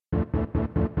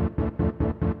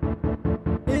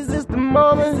the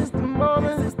moment?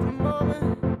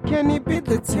 Can it be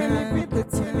the time?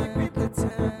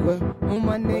 Well, all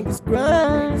my niggas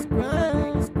grind.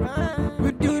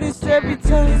 We do this every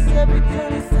time.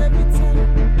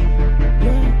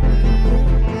 Yeah.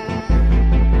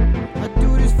 I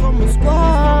do this for my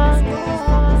squad.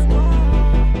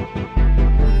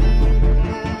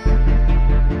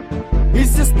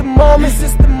 Is this the moment? Is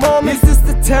this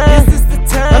the time?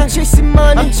 I'm chasing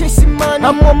money.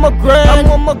 I'm on my grind.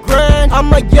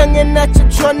 I'm a youngin' at you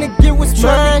tryna get what's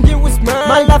mine.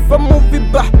 My life a movie,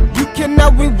 but you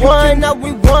cannot rewind.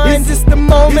 Is this the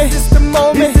moment? Is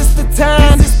this the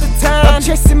time? I'm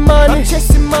chasing money.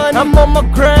 I'm on my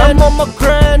grind.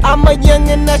 I'm a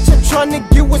youngin' at you tryna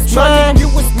get what's mine.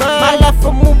 My life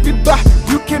a movie, but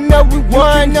you cannot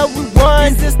rewind.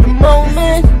 Is this the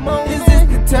moment? Is this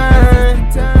the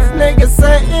time? Niggas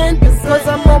saying, cause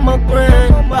I'm on my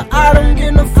grind, but I don't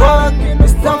give a fuck.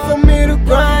 It's time for me to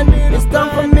grind. It's time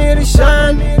for me to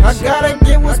shine. I gotta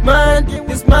get what's mine.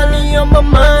 This money on my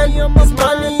mind. This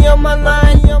money on my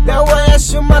line. That way I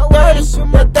shoot my 30.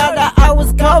 They thought that I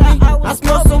was Kobe. I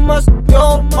smoke so much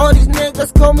dope. All these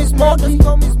niggas call me Smokey.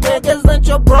 Niggas ain't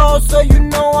your bro, so you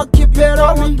know I keep it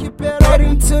on me.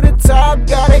 Heading to the top,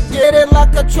 gotta get it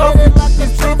like a trophy.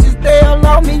 These bitches, they all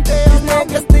love me. These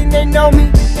niggas think they know me.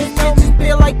 These bitches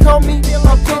feel like Kobe.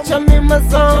 My bitch, I'm in my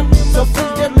zone, so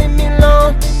please just leave me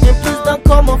alone. And please don't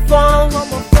call my phone.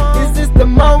 Is this the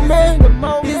moment?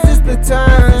 Is this the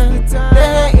time?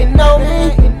 They hating on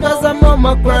me, cause I'm on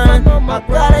my grind. I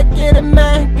gotta get it,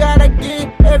 man, gotta get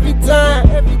it every time.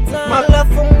 My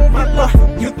life a movie,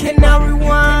 but you cannot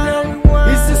rewind.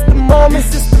 Is this the moment?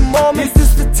 Is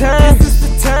this the time?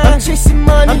 I'm chasing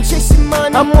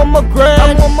money. I'm on my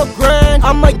grind.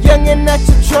 I'm a youngin' at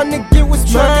you tryna get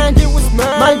what's mine.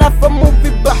 My life a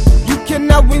movie, but you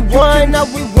cannot rewind.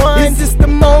 Is this the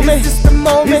moment? Is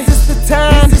this the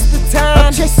time?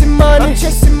 I'm chasing money.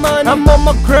 I'm on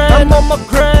my grind.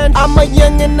 I'm a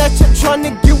youngin' at you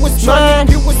tryna get what's mine.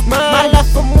 My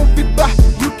life a movie, but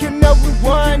you cannot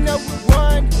rewind.